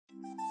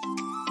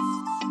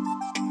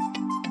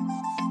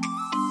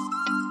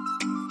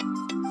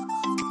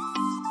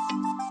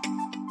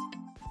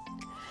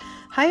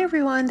Hi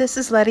everyone, this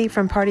is Letty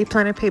from Party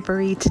Planner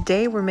Papery.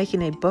 Today we're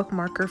making a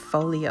bookmarker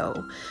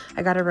folio.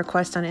 I got a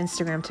request on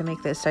Instagram to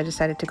make this, so I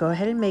decided to go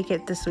ahead and make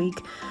it this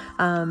week.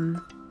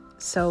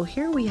 So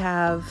here we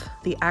have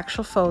the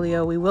actual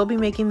folio. We will be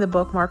making the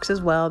bookmarks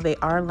as well. They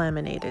are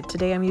laminated.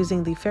 Today I'm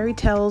using the Fairy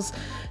Tales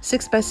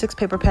 6x6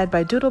 paper pad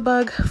by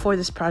Doodlebug for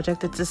this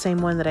project. It's the same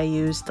one that I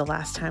used the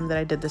last time that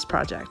I did this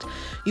project.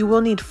 You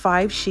will need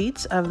 5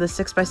 sheets of the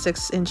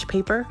 6x6 inch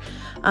paper,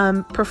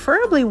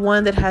 preferably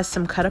one that has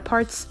some cut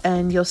aparts,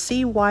 and you'll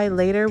see why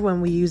later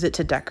when we use it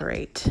to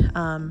decorate.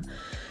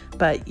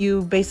 But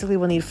you basically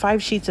will need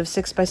 5 sheets of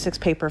 6x6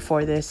 paper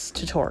for this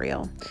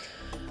tutorial.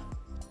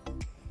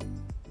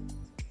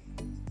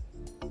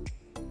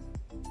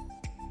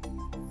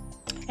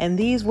 And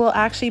these will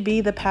actually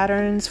be the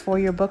patterns for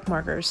your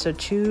bookmarkers, so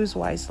choose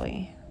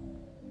wisely.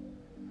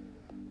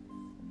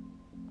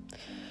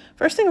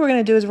 First thing we're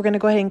going to do is we're going to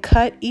go ahead and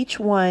cut each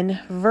one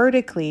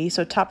vertically,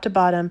 so top to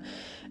bottom,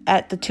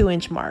 at the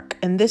 2-inch mark.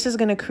 And this is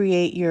going to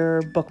create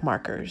your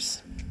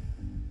bookmarkers.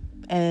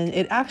 And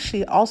it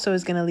actually also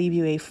is going to leave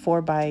you a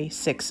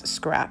 4x6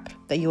 scrap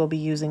that you will be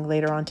using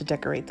later on to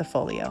decorate the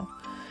folio.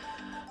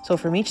 So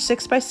from each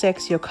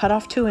 6x6, you'll cut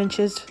off 2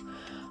 inches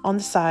on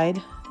the side,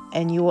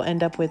 and you will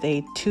end up with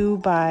a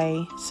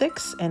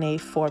 2x6 and a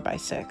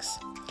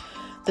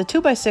 4x6. The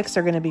 2x6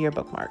 are going to be your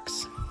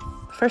bookmarks.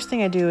 First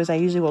thing I do is I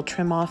usually will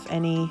trim off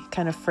any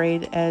kind of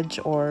frayed edge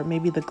or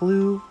maybe the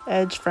glue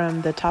edge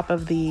from the top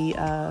of the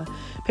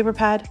paper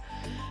pad.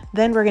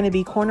 Then we're going to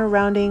be corner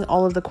rounding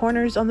all of the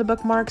corners on the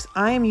bookmarks.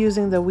 I am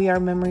using the We Are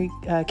Memory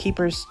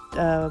Keepers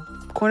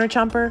corner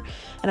chomper,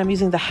 and I'm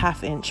using the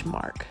 1/2 inch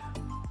mark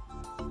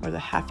or the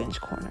 1/2 inch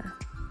corner.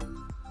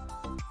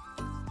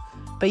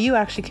 But you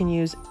actually can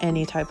use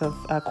any type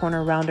of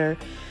corner rounder,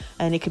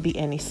 and it could be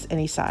any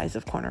size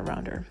of corner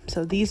rounder.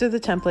 So these are the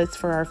templates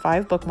for our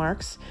 5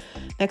 bookmarks.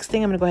 Next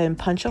thing, I'm going to go ahead and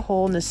punch a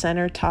hole in the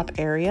center top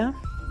area.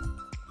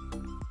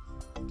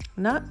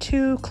 Not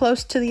too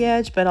close to the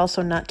edge, but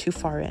also not too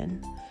far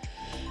in.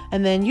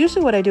 And then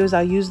usually what I do is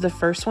I'll use the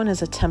first one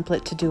as a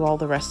template to do all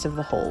the rest of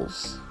the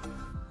holes.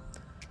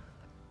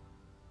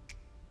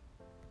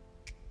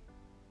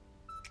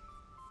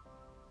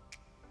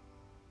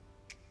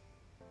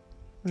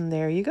 And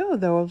there you go,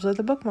 those are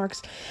the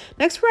bookmarks.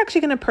 Next, we're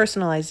actually going to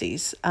personalize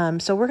these.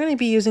 So we're going to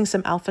be using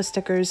some alpha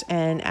stickers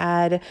and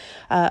add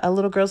a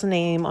little girl's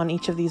name on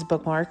each of these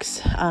bookmarks.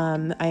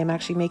 I am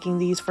actually making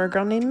these for a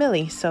girl named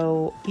Millie.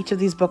 So each of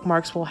these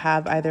bookmarks will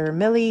have either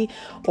Millie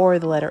or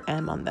the letter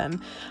M on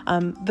them.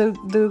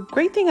 The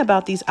great thing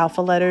about these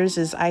alpha letters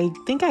is I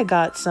think I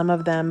got some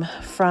of them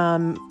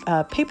from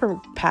paper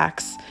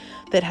packs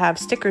that have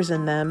stickers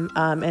in them,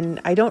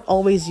 and I don't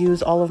always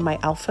use all of my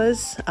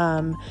alphas,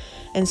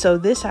 and so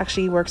this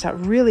actually works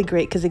out really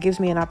great because it gives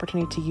me an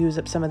opportunity to use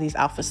up some of these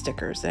alpha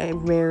stickers that I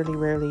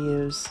rarely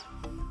use.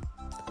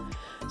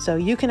 So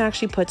you can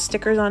actually put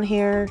stickers on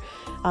here.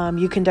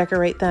 You can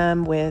decorate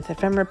them with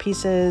ephemera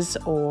pieces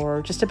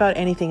or just about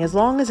anything, as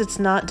long as it's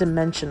not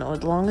dimensional,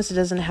 as long as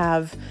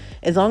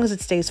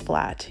it stays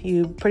flat.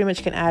 You pretty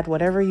much can add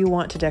whatever you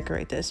want to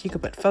decorate this. You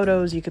could put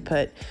photos, you could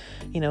put,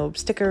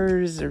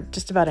 stickers, or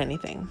just about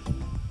anything.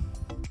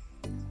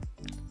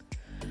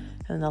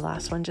 And the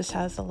last one just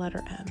has the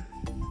letter M.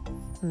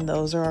 And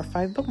those are our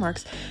 5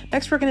 bookmarks.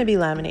 Next, we're going to be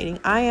laminating.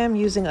 I am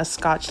using a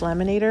Scotch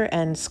laminator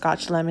and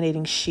Scotch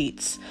laminating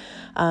sheets.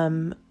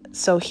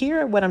 So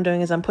here what I'm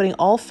doing is I'm putting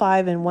all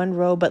 5 in one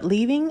row, but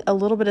leaving a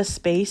little bit of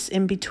space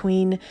in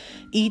between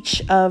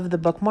each of the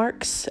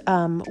bookmarks.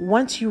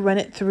 Once you run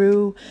it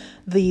through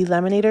the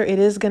laminator, it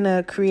is going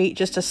to create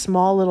just a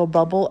small little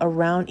bubble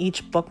around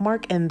each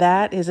bookmark, and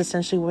that is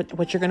essentially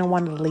what you're going to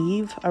want to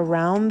leave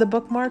around the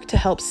bookmark to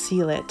help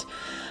seal it.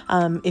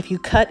 If you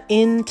cut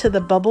into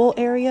the bubble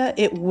area,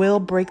 it will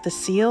break the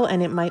seal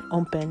and it might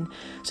open.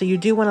 So you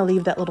do want to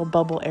leave that little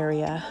bubble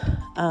area.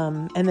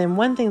 And then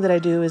one thing that I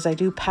do is I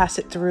do pass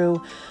it through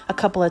a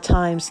couple of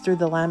times through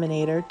the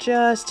laminator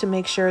just to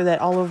make sure that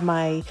all of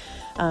my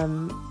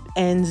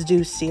ends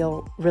do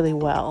seal really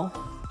well.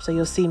 So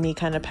you'll see me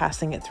kind of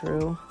passing it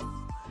through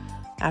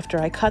after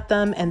I cut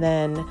them, and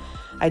then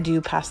I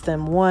do pass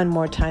them one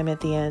more time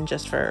at the end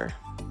just for,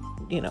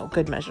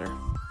 good measure.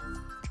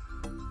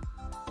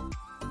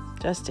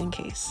 Just in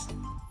case.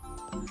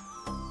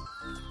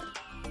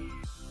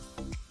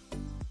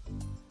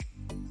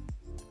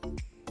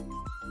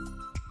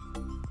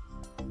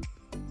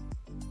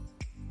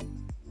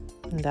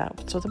 And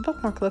that's what the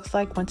bookmark looks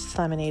like once it's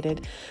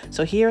laminated.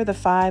 So here are the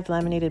 5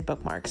 laminated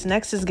bookmarks.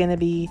 Next is going to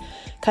be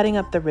cutting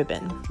up the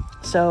ribbon.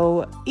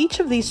 So each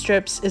of these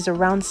strips is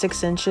around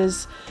 6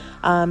 inches.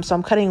 So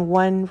I'm cutting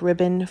 1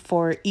 ribbon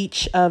for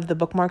each of the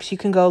bookmarks. You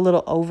can go a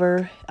little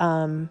over.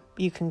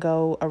 You can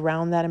go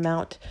around that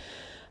amount.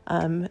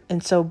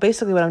 And so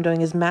basically what I'm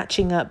doing is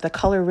matching up the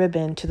color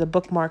ribbon to the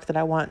bookmark that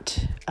I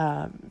want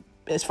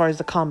as far as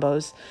the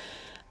combos.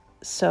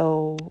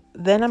 So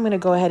then I'm going to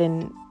go ahead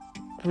and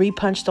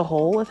repunch the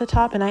hole at the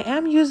top, and I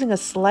am using a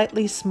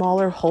slightly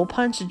smaller hole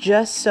punch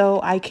just so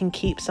I can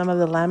keep some of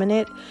the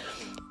laminate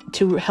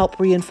to help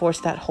reinforce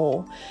that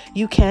hole.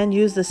 You can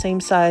use the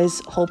same size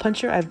hole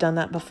puncher. I've done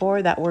that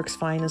before. That works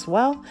fine as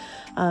well.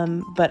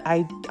 But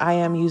I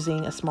am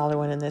using a smaller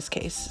one in this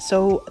case.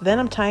 So then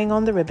I'm tying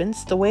on the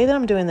ribbons. The way that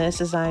I'm doing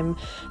this is I'm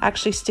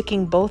actually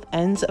sticking both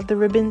ends of the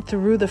ribbon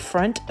through the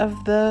front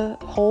of the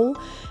hole,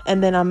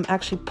 and then I'm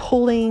actually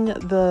pulling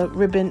the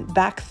ribbon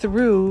back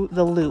through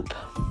the loop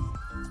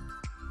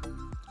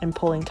and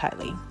pulling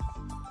tightly.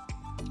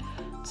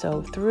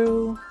 So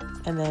through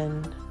and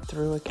then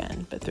through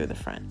again, but through the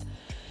front.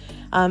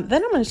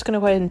 Then I'm just going to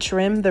go ahead and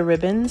trim the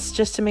ribbons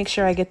just to make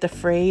sure I get the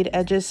frayed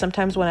edges.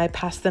 Sometimes when I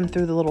pass them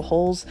through the little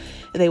holes,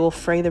 they will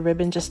fray the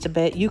ribbon just a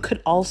bit. You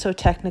could also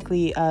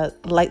technically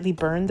lightly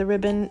burn the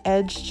ribbon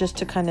edge just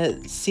to kind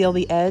of seal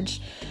the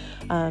edge.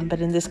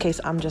 But in this case,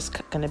 I'm just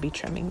going to be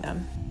trimming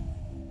them.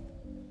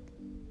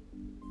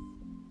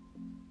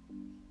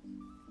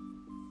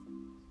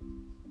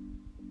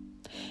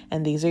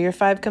 And these are your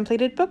 5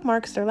 completed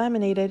bookmarks. They're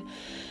laminated.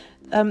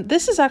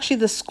 This is actually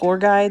the score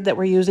guide that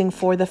we're using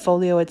for the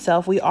folio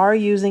itself. We are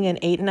using an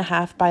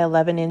 8.5 by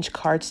 11 inch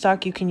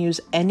cardstock. You can use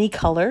any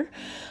color.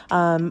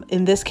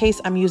 In this case,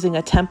 I'm using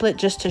a template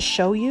just to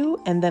show you,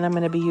 and then I'm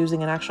going to be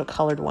using an actual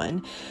colored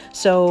one.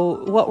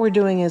 So what we're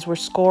doing is we're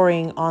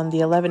scoring on the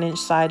 11 inch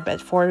side at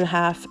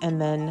 4.5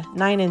 and then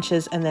 9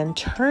 inches, and then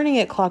turning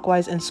it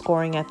clockwise and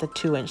scoring at the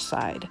 2 inch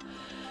side.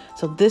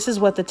 So this is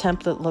what the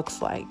template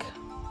looks like.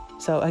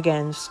 So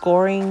again,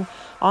 scoring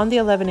on the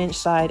 11 inch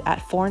side at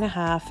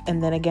 4.5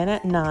 and then again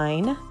at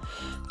 9,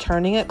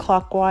 turning it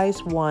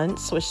clockwise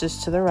once, which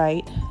is to the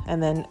right,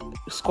 and then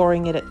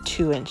scoring it at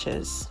 2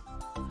 inches.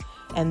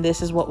 And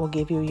this is what will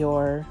give you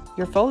your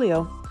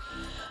folio.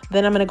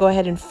 Then I'm going to go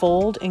ahead and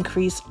fold and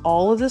crease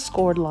all of the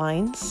scored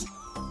lines.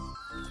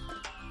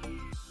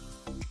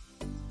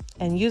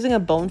 And using a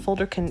bone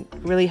folder can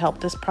really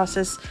help this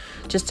process,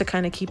 just to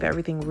kind of keep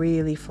everything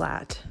really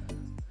flat,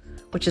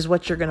 which is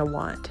what you're going to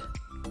want.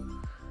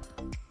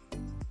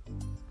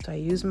 So I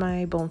use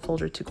my bone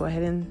folder to go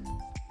ahead and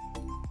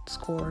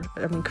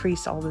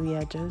crease all of the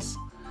edges,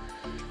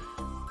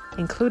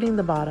 including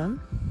the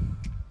bottom.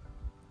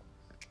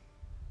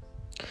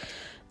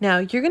 Now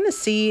you're going to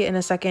see in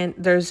a second,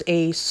 there's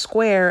a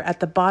square at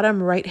the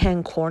bottom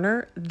right-hand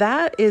corner.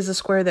 That is a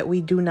square that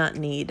we do not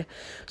need.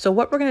 So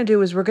what we're going to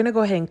do is we're going to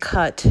go ahead and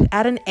cut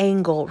at an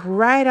angle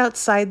right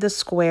outside the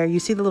square. You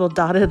see the little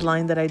dotted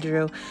line that I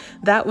drew?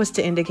 That was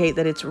to indicate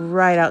that it's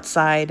right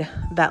outside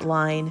that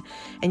line.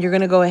 And you're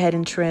going to go ahead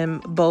and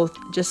trim both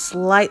just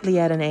slightly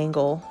at an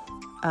angle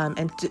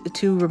and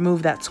to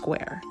remove that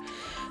square.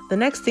 The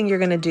next thing you're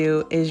going to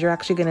do is you're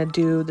actually going to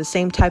do the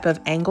same type of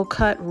angle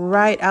cut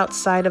right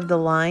outside of the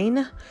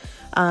line,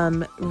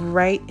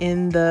 right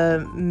in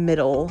the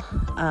middle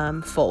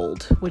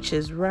fold, which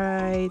is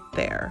right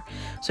there.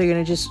 So you're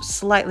going to just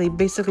slightly,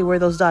 basically where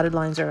those dotted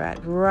lines are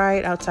at,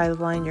 right outside of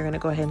the line, you're going to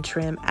go ahead and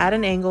trim at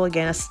an angle.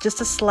 Again, it's just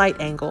a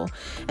slight angle.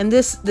 And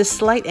this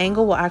slight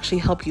angle will actually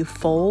help you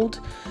fold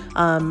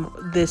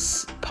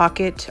this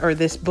pocket or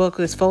this book,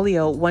 this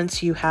folio,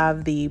 once you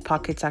have the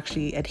pockets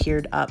actually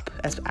adhered up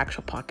as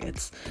actual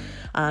pockets.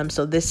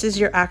 So this is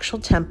your actual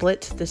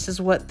template. This is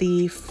what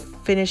the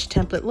finished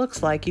template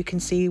looks like. You can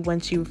see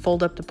once you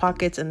fold up the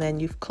pockets and then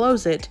you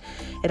close it,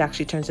 it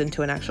actually turns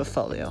into an actual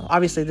folio.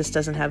 Obviously this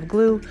doesn't have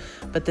glue,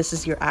 but this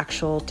is your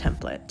actual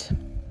template.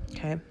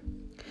 Okay.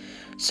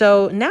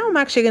 So now I'm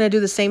actually going to do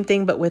the same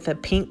thing, but with a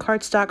pink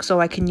cardstock, so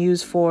I can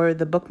use for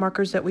the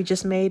bookmarkers that we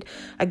just made.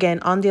 Again,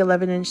 on the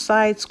 11 inch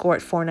side, score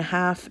at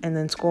 4.5 and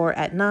then score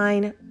at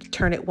 9,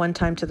 turn it one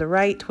time to the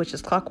right, which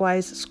is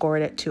clockwise, score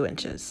it at 2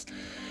 inches.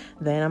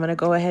 Then I'm going to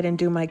go ahead and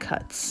do my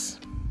cuts.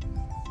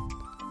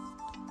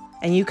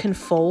 And you can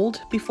fold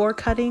before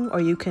cutting,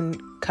 or you can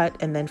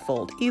cut and then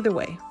fold. Either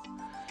way,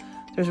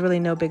 there's really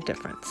no big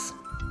difference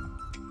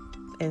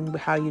in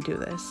how you do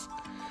this.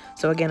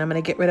 So again, I'm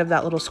going to get rid of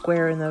that little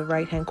square in the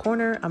right hand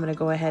corner. I'm going to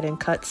go ahead and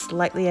cut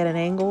slightly at an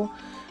angle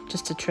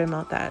just to trim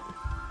out that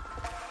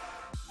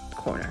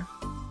corner.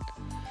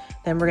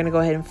 Then we're going to go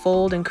ahead and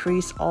fold and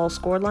crease all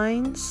score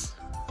lines.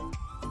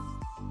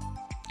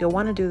 You'll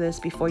want to do this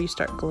before you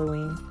start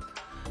gluing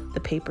the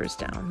papers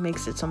down.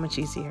 Makes it so much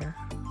easier.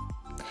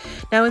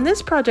 Now in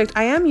this project,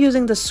 I am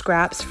using the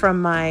scraps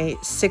from my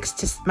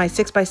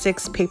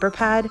 6x6 paper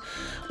pad.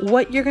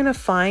 What you're gonna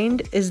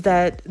find is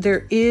that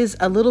there is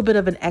a little bit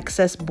of an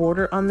excess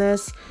border on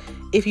this.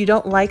 If you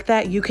don't like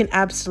that, you can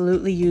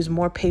absolutely use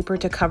more paper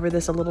to cover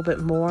this a little bit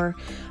more.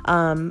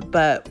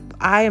 But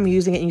I am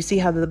using it, and you see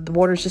how the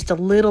border is just a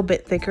little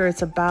bit thicker.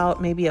 It's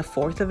about maybe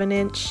 1/4 of an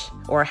inch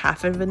or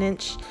 1/2 of an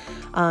inch.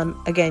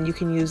 Again, you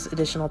can use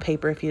additional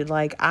paper if you'd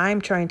like.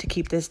 I'm trying to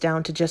keep this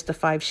down to just the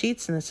 5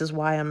 sheets, and this is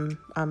why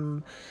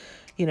I'm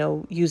you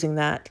know, using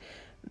that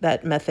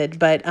method.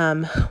 But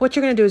what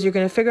you're going to do is you're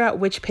going to figure out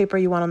which paper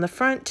you want on the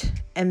front,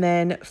 and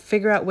then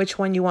figure out which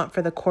one you want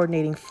for the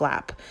coordinating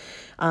flap.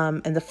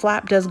 And the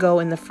flap does go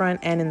in the front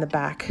and in the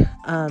back.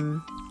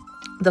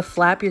 The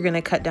flap you're going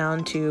to cut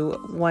down to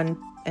 1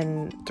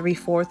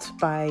 3/4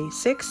 by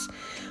 6.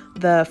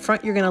 The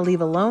front you're going to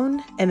leave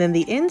alone, and then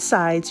the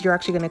insides you're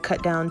actually going to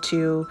cut down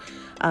to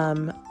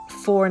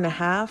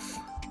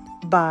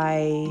 4.5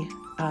 by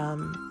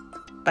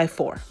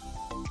 4,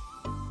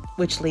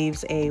 which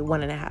leaves a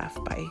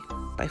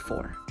 1.5 by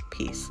 4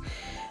 piece.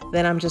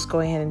 Then I'm just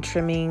going ahead and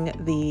trimming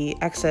the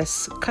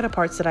excess cut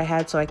aparts that I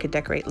had so I could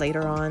decorate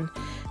later on.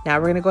 Now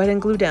we're gonna go ahead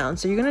and glue down.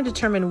 So you're gonna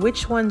determine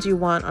which ones you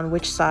want on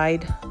which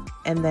side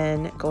and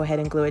then go ahead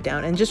and glue it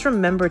down. And just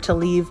remember to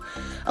leave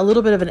a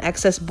little bit of an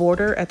excess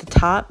border at the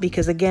top,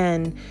 because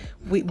again,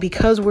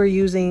 because we're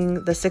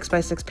using the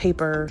 6x6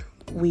 paper,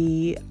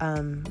 we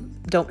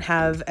don't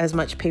have as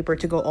much paper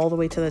to go all the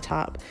way to the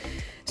top.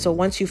 So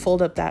once you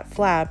fold up that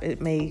flap, it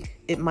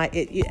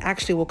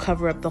actually will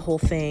cover up the whole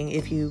thing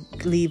if you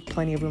leave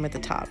plenty of room at the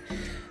top.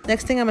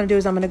 Next thing I'm going to do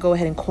is I'm going to go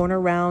ahead and corner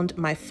round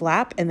my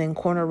flap and then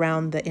corner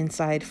round the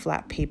inside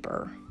flap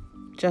paper,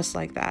 just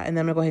like that. And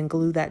then I'm going to go ahead and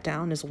glue that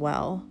down as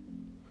well.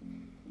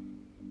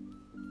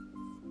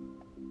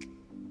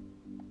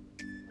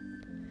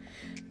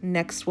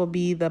 Next will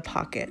be the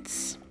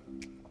pockets.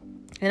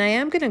 And I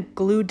am going to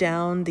glue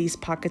down these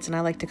pockets, and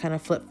I like to kind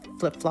of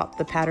flip-flop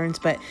the patterns,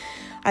 but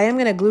I am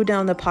going to glue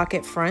down the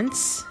pocket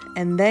fronts,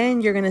 and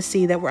then you're going to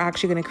see that we're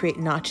actually going to create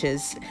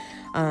notches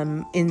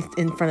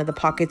in front of the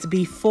pockets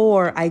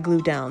before I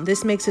glue down.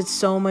 This makes it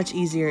so much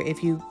easier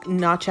if you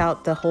notch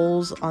out the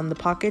holes on the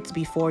pockets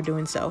before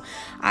doing so.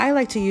 I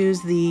like to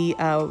use the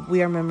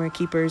We Are Memory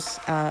Keepers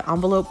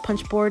envelope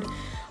punch board,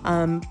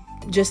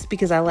 just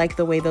because I like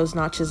the way those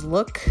notches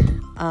look.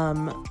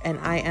 And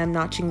I am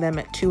notching them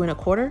at 2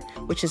 1/4,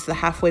 which is the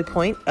halfway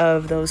point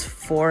of those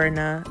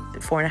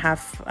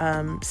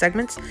 4.5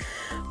 segments.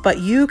 But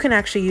you can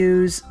actually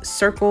use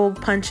circle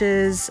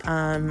punches,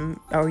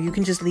 or you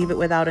can just leave it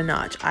without a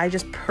notch. I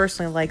just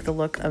personally like the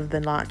look of the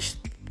notch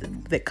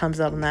that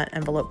comes out on that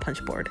envelope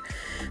punch board.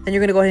 Then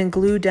you're going to go ahead and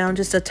glue down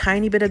just a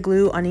tiny bit of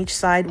glue on each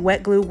side.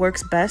 Wet glue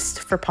works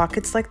best for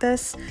pockets like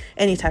this.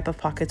 Any type of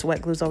pockets,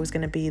 wet glue is always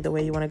going to be the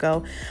way you want to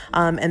go.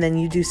 And then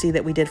you do see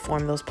that we did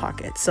form those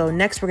pockets. So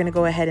next we're going to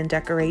go ahead and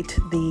decorate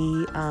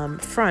the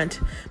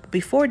front. But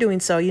before doing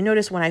so, you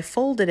notice when I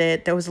folded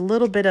it, there was a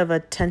little bit of a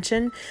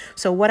tension.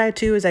 So what I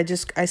do is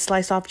I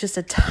slice off just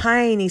a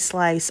tiny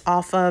slice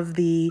off of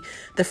the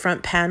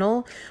front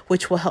panel,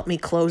 which will help me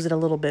close it a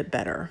little bit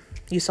better.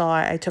 You saw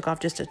I took off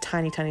just a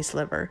tiny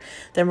sliver.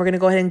 Then we're going to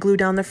go ahead and glue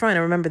down the front.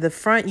 And remember, the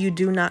front you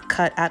do not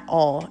cut at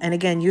all. And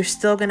again, you're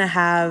still going to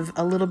have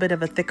a little bit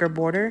of a thicker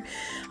border.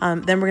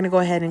 Then we're going to go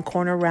ahead and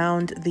corner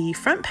around the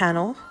front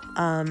panel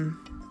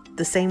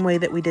the same way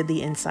that we did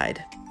the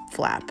inside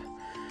flap.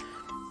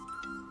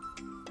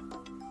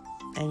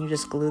 And you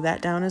just glue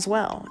that down as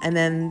well. And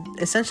then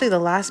essentially the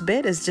last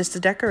bit is just the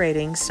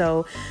decorating.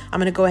 So I'm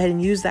going to go ahead and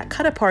use that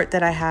cut apart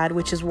that I had,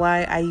 which is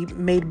why I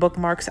made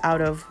bookmarks out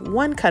of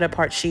 1 cut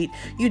apart sheet.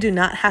 You do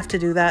not have to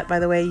do that, by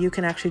the way. You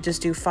can actually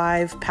just do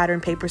 5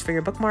 pattern papers for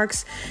your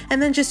bookmarks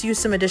and then just use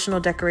some additional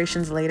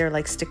decorations later,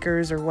 like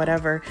stickers or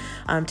whatever,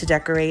 to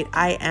decorate.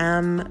 I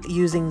am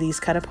using these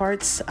cut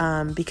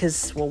aparts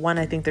because, well, one,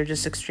 I think they're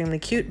just extremely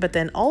cute, but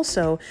then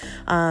also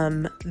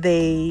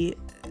they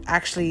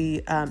actually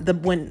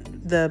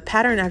the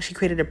pattern actually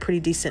created a pretty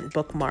decent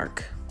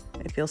bookmark,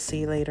 if you'll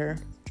see later.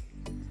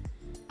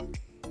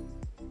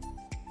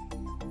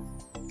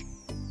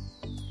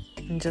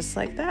 And just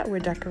like that, we're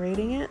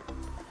decorating it.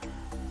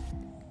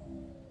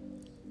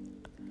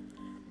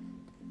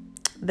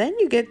 Then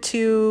you get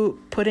to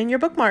put in your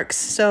bookmarks.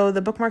 So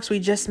the bookmarks we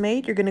just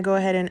made, you're going to go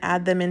ahead and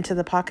add them into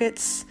the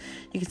pockets.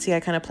 You can see I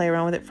kind of play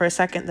around with it for a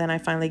second, then I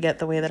finally get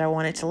the way that I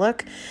want it to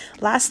look.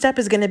 Last step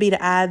is going to be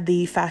to add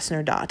the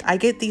fastener dot. I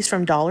get these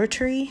from Dollar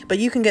Tree, but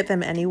you can get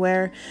them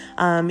anywhere.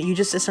 You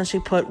just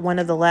essentially put one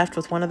of the left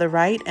with one of the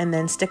right and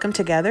then stick them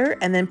together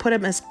and then put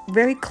them as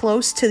very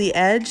close to the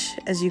edge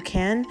as you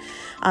can.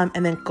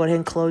 And then go ahead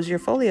and close your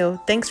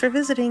folio. Thanks for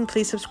visiting.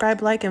 Please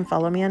subscribe, like, and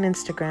follow me on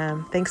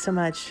Instagram. Thanks so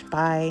much.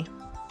 Bye.